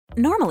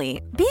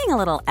Normally, being a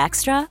little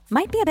extra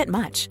might be a bit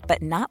much,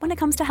 but not when it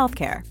comes to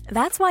healthcare.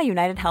 That's why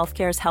United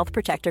Healthcare's Health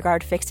Protector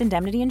Guard fixed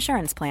indemnity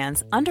insurance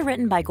plans,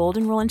 underwritten by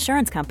Golden Rule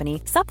Insurance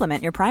Company,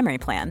 supplement your primary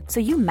plan so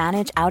you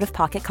manage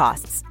out-of-pocket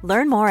costs.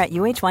 Learn more at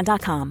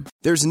uh1.com.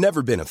 There's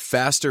never been a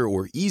faster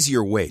or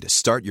easier way to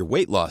start your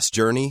weight loss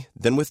journey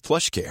than with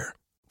PlushCare.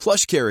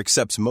 PlushCare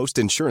accepts most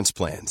insurance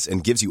plans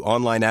and gives you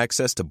online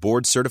access to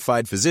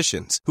board-certified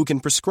physicians who can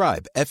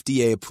prescribe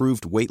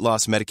FDA-approved weight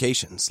loss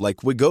medications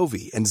like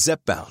Wegovy and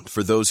Zepbound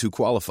for those who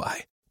qualify.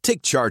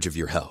 Take charge of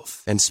your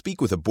health and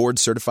speak with a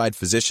board-certified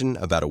physician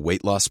about a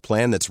weight loss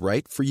plan that's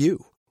right for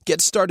you.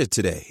 Get started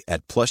today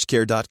at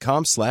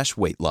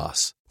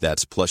plushcare.com/weightloss.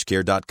 That's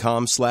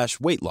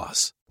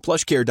plushcare.com/weightloss.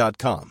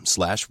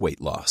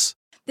 plushcare.com/weightloss.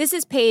 This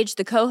is Paige,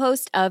 the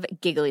co-host of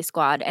Giggly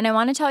Squad, and I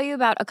want to tell you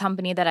about a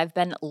company that I've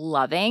been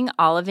loving,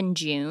 Olive &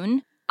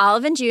 June.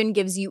 Olive & June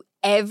gives you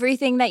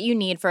everything that you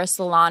need for a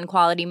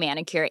salon-quality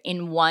manicure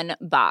in one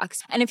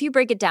box. And if you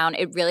break it down,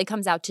 it really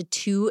comes out to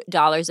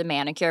 $2 a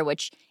manicure,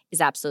 which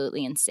is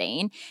absolutely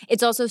insane.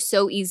 It's also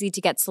so easy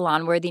to get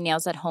salon-worthy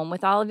nails at home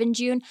with Olive &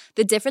 June.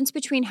 The difference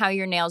between how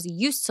your nails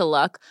used to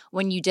look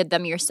when you did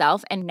them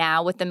yourself and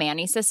now with the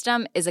Mani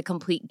system is a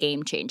complete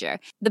game changer.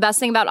 The best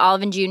thing about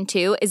Olive & June,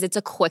 too, is it's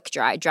a quick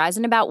dry. Dries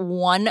in about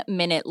 1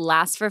 minute,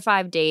 lasts for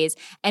 5 days,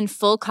 and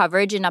full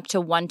coverage in up to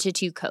 1 to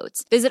 2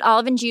 coats. Visit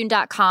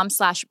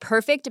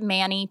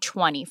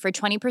oliveandjune.com/perfectmani20 for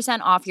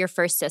 20% off your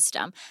first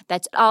system.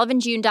 That's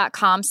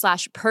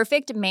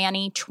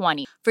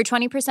oliveandjune.com/perfectmani20 for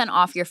 20%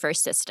 off your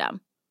first system.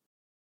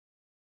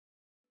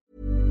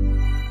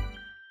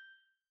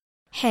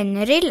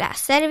 Henry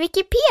läser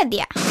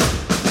Wikipedia.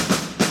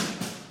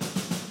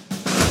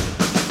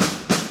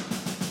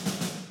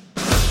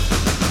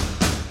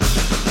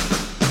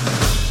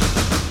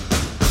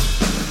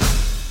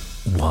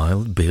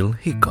 Wild Bill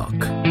Hickok.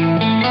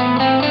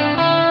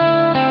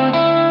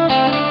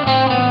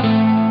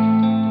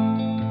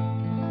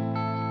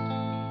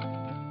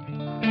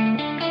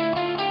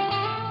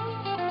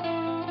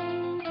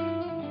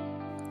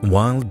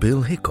 Wild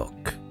Bill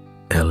Hickok,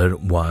 eller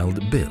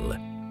Wild Bill,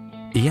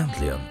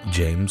 egentligen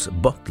James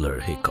Butler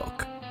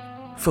Hickok,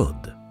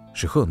 född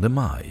 27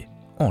 maj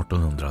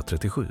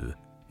 1837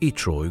 i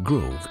Troy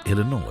Grove,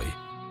 Illinois,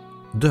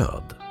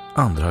 död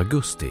 2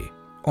 augusti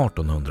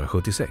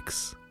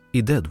 1876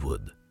 i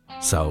Deadwood,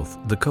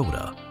 South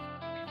Dakota,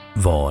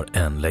 var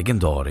en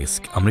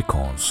legendarisk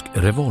amerikansk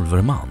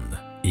revolverman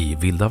i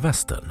vilda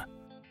västern.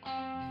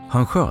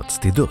 Han sköts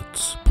till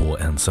döds på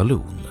en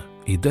saloon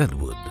i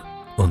Deadwood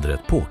under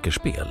ett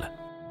pokerspel.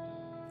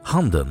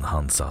 Handen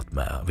han satt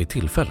med vid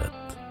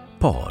tillfället,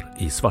 par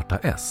i svarta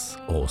S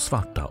och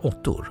svarta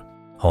 8,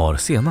 har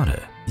senare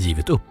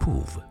givit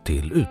upphov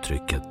till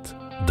uttrycket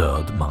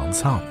död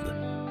mans hand.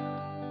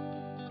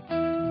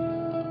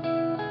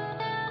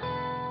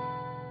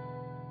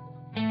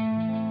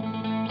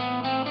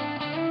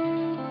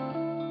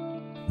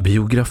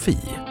 Biografi.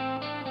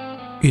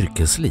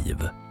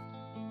 Yrkesliv.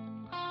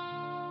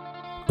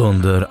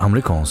 Under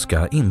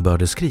amerikanska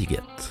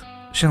inbördeskriget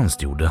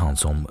tjänstgjorde han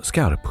som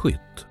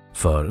skarpskytt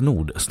för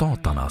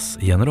nordstaternas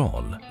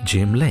general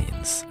Jim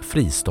Lanes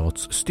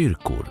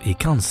fristatsstyrkor i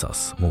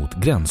Kansas mot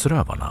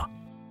gränsrövarna.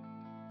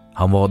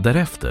 Han var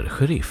därefter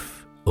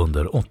sheriff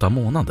under 8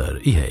 månader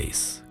i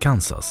Hays,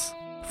 Kansas,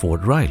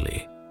 Fort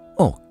Riley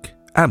och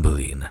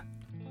Abilene.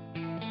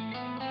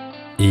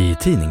 I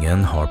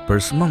tidningen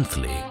Harper's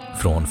Monthly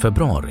från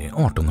februari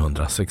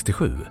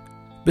 1867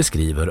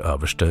 beskriver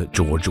överste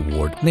George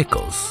Ward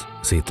Nichols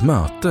sitt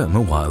möte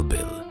med Wild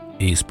Bill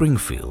i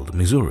Springfield,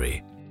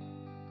 Missouri.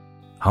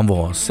 Han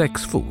var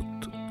 6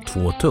 fot,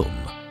 2 tum,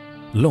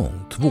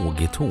 långt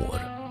vågigt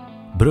hår,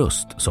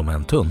 bröst som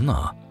en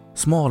tunna,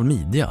 smal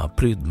midja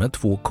prydd med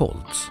 2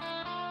 kolts,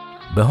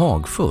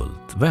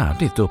 behagfullt,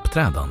 värdigt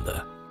uppträdande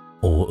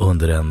och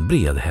under en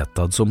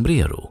bredhättad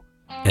sombrero,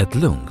 ett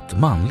lugnt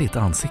manligt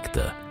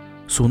ansikte,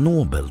 så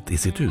nobelt i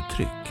sitt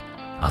uttryck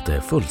att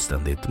det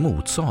fullständigt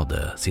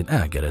motsade sin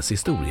ägares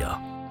historia.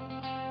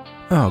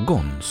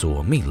 Ögon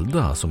så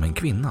milda som en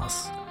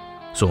kvinnas,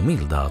 så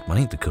milda att man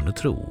inte kunde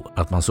tro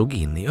att man såg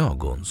in i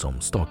ögon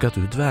som stakat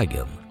ut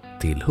vägen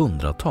till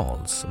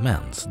hundratals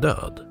mäns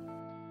död.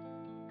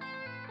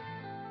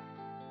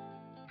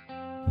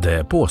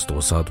 Det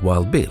påstås att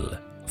Wild Bill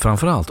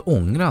framförallt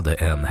ångrade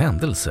en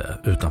händelse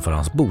utanför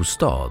hans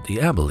bostad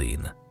i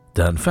Abilene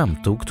den 5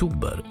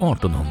 oktober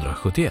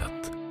 1871,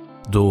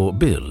 då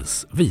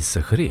Bills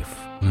vice sheriff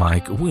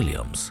Mike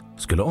Williams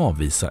skulle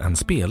avvisa en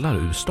spelare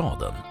ur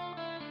staden.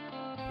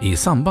 I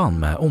samband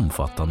med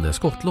omfattande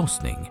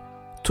skottlossning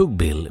tog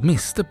Bill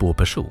miste på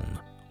person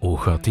och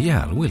sköt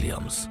ihjäl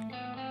Williams.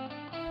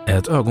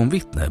 Ett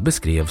ögonvittne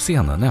beskrev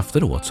scenen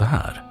efteråt så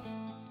här: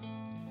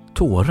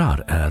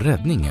 tårar är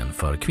räddningen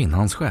för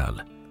kvinnans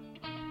själ.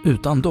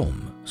 Utan dem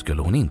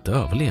skulle hon inte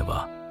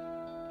överleva.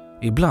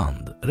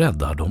 Ibland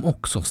räddar de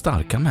också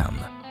starka män.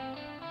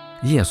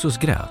 Jesus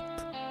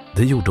grät,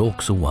 det gjorde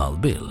också Wild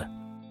Bill.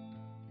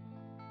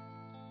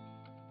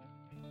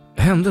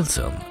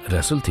 Händelsen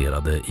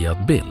resulterade i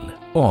att Bill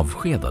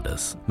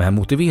avskedades med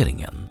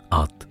motiveringen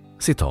att,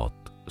 citat,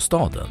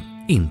 staden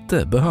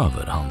inte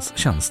behöver hans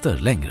tjänster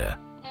längre.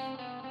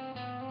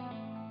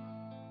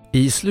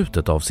 I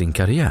slutet av sin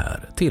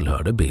karriär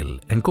tillhörde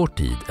Bill en kort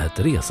tid ett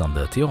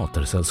resande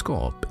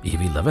teatersällskap i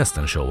vilda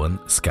västernshowen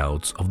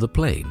Scouts of the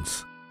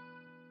Plains.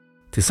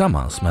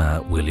 Tillsammans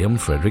med William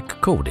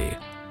Frederick Cody,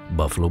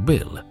 Buffalo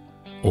Bill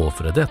och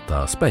före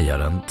detta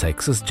spejaren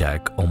Texas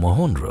Jack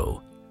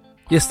Omohundro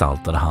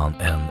gestaltade han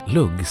en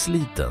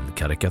luggsliten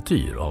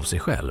karikatyr av sig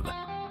själv.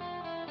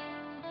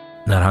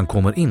 När han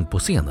kommer in på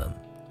scenen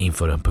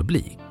inför en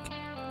publik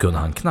kunde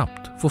han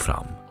knappt få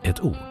fram ett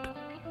ord,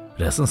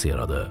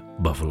 recenserade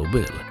Buffalo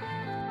Bill.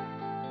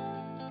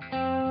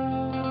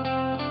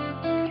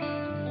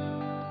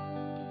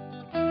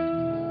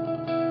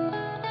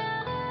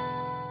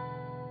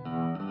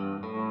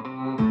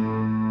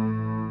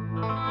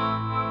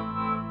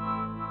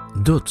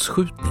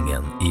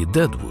 Dödsskjutningen i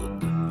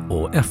Deadwood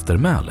och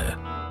eftermäle.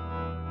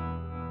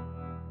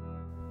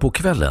 På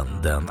kvällen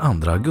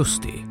den 2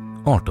 augusti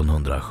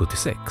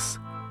 1876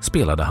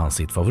 spelade han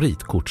sitt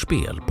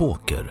favoritkortspel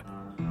poker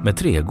med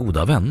 3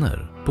 goda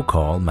vänner på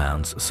Carl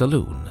Manns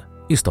Saloon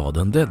i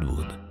staden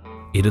Deadwood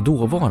i det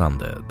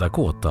dåvarande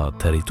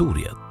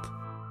Dakota-territoriet.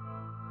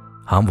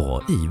 Han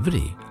var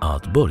ivrig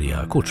att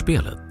börja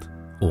kortspelet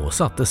och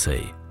satte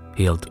sig,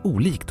 helt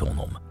olikt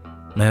honom,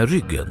 med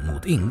ryggen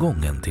mot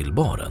ingången till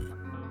baren.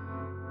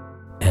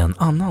 En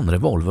annan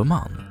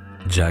revolverman,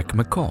 Jack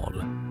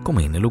McCall, kom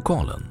in i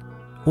lokalen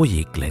och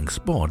gick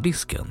längs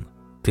bardisken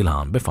till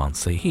han befann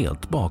sig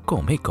helt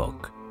bakom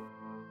Hickok.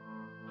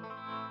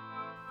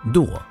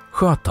 Då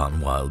sköt han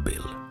Wild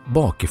Bill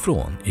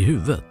bakifrån i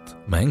huvudet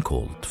med en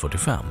Colt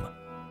 45.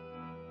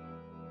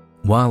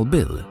 Wild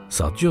Bill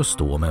satt just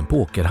då med en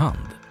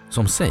pokerhand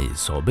som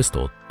sägs ha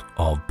bestått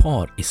av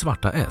par i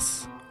svarta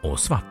S och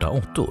svarta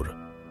 8:or.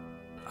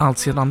 Allt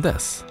sedan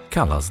dess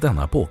kallas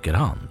denna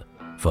pokerhand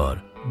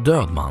för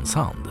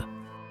dödmanshand.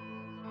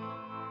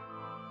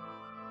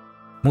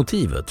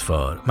 Motivet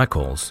för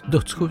McCalls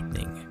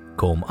dödsskjutning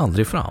kom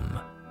aldrig fram,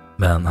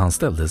 men han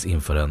ställdes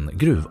inför en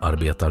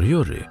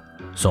gruvarbetarjury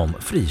som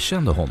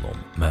frikände honom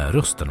med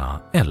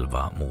rösterna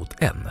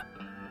 11-1.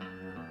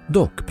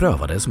 Dock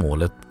prövades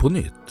målet på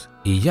nytt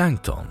i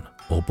Yankton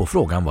och på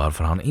frågan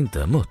varför han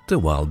inte mötte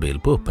Wild Bill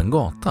på öppen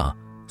gata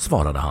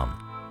svarade han: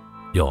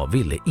 "Jag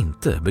ville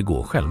inte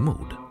begå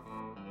självmord."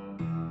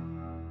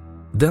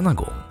 Denna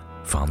gång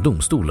fann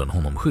domstolen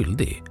honom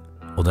skyldig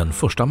och den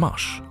 1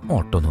 mars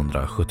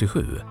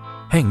 1877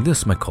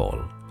 hängdes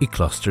McCall i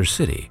Cluster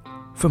City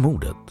för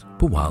mordet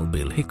på Wild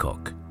Bill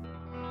Hickok.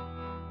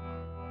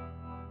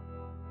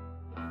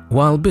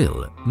 Wild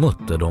Bill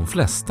mötte de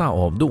flesta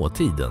av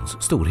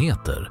dåtidens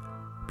storheter,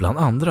 bland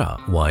andra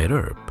Wyatt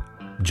Earp,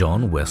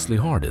 John Wesley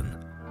Hardin,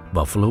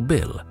 Buffalo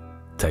Bill,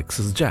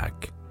 Texas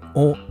Jack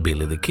och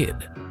Billy the Kid.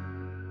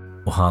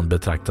 Och han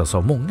betraktas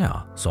av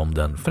många som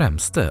den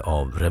främste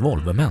av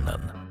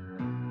revolvermännen.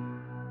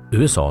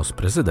 USAs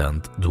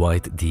president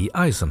Dwight D.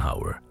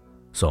 Eisenhower,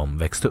 som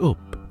växte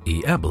upp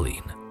i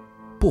Abilene,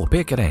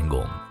 påpekade en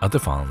gång att det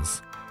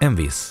fanns en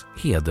viss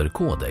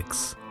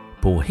hederkodex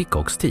på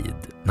Hickoks tid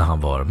när han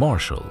var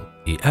marshal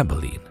i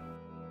Abilene.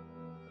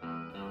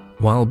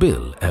 Wild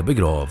Bill är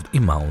begravd i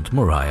Mount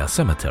Moriah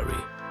Cemetery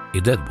i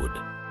Deadwood.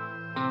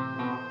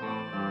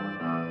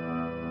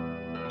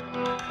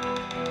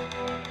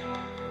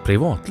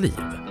 Privatliv.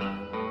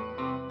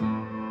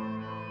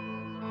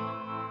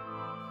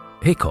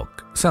 Hickok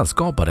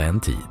sällskapade en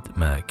tid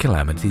med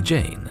Calamity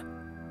Jane.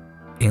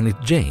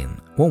 Enligt Jane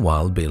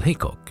var Wild Bill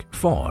Hickok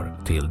far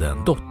till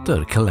den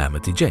dotter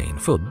Calamity Jane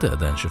födde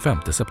den 25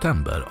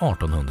 september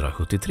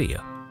 1873.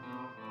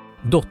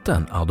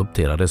 Dottern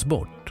adopterades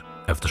bort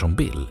eftersom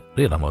Bill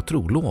redan var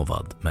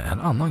trolovad med en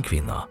annan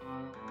kvinna.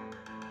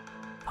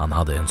 Han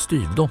hade en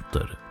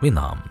styvdotter vid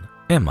namn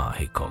Emma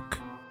Hickok.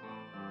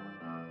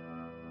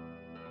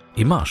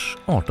 I mars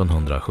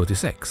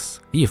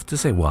 1876 gifte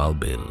sig Wild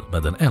Bill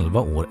med den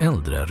 11 år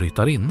äldre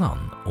ryttarinnan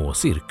och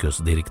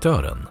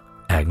cirkusdirektören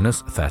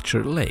Agnes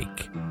Thatcher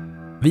Lake.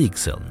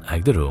 Vigseln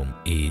ägde rum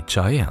i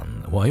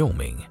Cheyenne,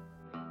 Wyoming.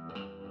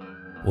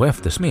 Och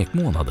efter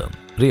smekmånaden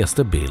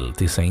reste Bill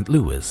till St.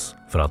 Louis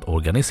för att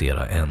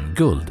organisera en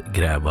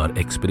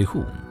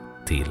guldgrävarexpedition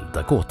till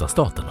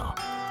Dakota-staterna.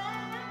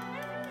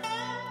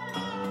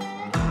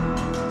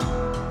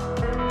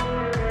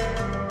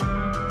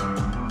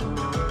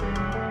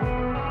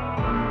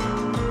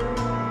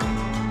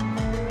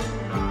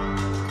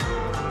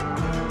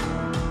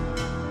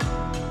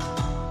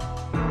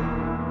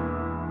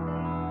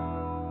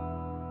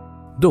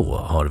 Då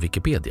har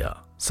Wikipedia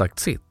sagt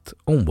sitt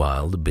om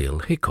Wild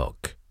Bill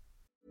Hickok.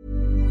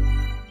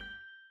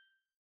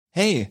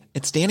 Hey,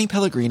 it's Danny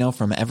Pellegrino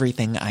from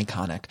Everything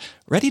Iconic.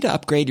 Ready to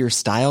upgrade your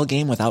style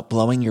game without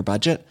blowing your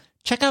budget?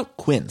 Check out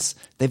Quince.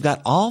 They've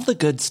got all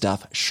the good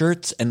stuff,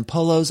 shirts and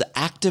polos,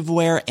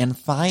 activewear and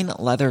fine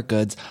leather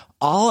goods,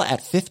 all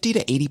at 50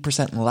 to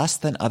 80% less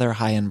than other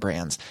high-end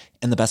brands.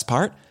 And the best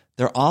part?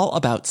 They're all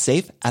about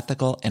safe,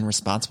 ethical and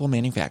responsible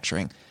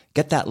manufacturing.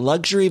 Get that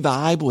luxury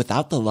vibe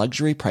without the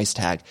luxury price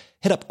tag.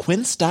 Hit up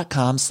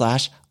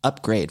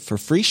quince.com/upgrade for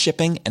free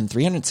shipping and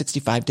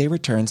 365-day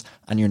returns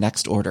on your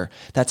next order.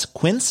 That's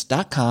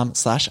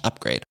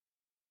quince.com/upgrade.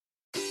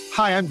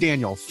 Hi, I'm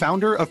Daniel,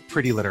 founder of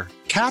Pretty Litter.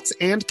 Cats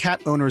and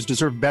cat owners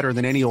deserve better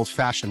than any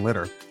old-fashioned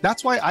litter.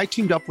 That's why I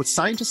teamed up with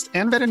scientists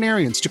and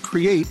veterinarians to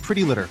create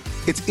Pretty Litter.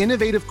 Its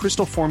innovative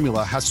crystal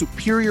formula has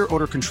superior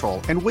odor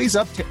control and weighs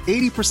up to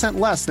 80%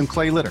 less than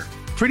clay litter.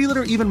 Pretty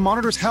Litter even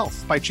monitors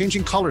health by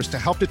changing colors to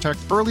help detect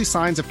early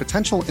signs of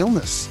potential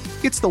illness.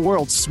 It's the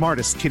world's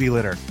smartest kitty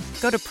litter.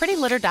 Go to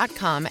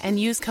prettylitter.com and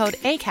use code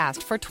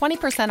ACAST for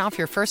 20% off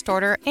your first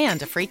order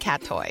and a free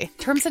cat toy.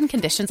 Terms and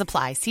conditions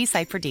apply. See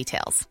site for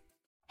details.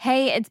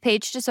 Hey, it's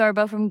Paige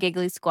DeSorbo from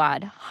Giggly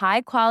Squad.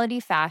 High quality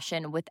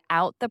fashion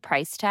without the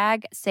price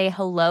tag. Say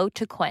hello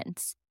to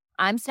Quince.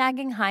 I'm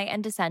snagging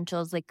high-end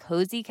essentials like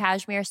cozy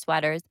cashmere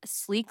sweaters,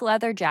 sleek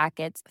leather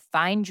jackets,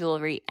 fine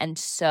jewelry, and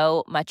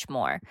so much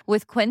more.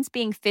 With Quince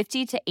being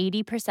 50 to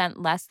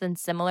 80% less than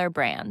similar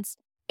brands.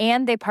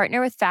 And they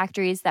partner with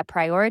factories that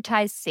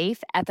prioritize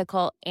safe,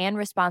 ethical, and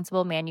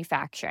responsible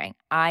manufacturing.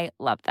 I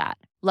love that.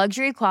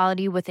 Luxury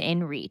quality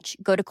within reach.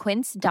 Go to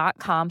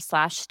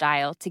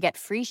quince.com/style to get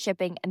free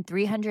shipping and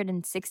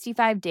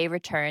 365-day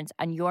returns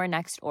on your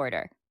next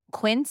order.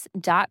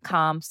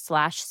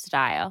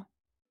 Quince.com/style.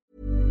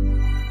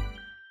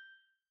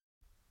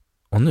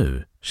 Och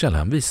nu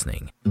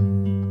källhänvisning.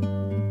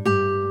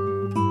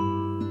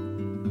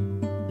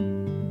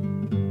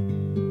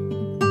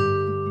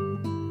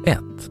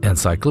 1.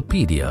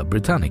 Encyclopedia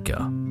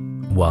Britannica.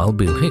 Wild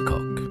Bill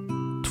Hickok.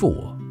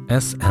 2.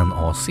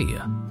 SNAC.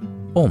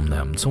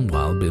 Omnämnd som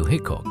Wild Bill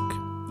Hickok.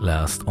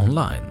 Läst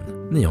online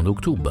 9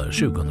 oktober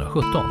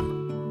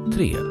 2017.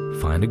 3.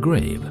 Find a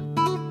Grave.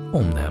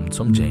 Omnämnd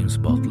som James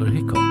Butler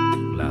Hickok.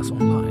 Läs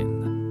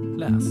online.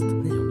 Läst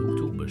 9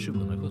 oktober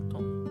 2017.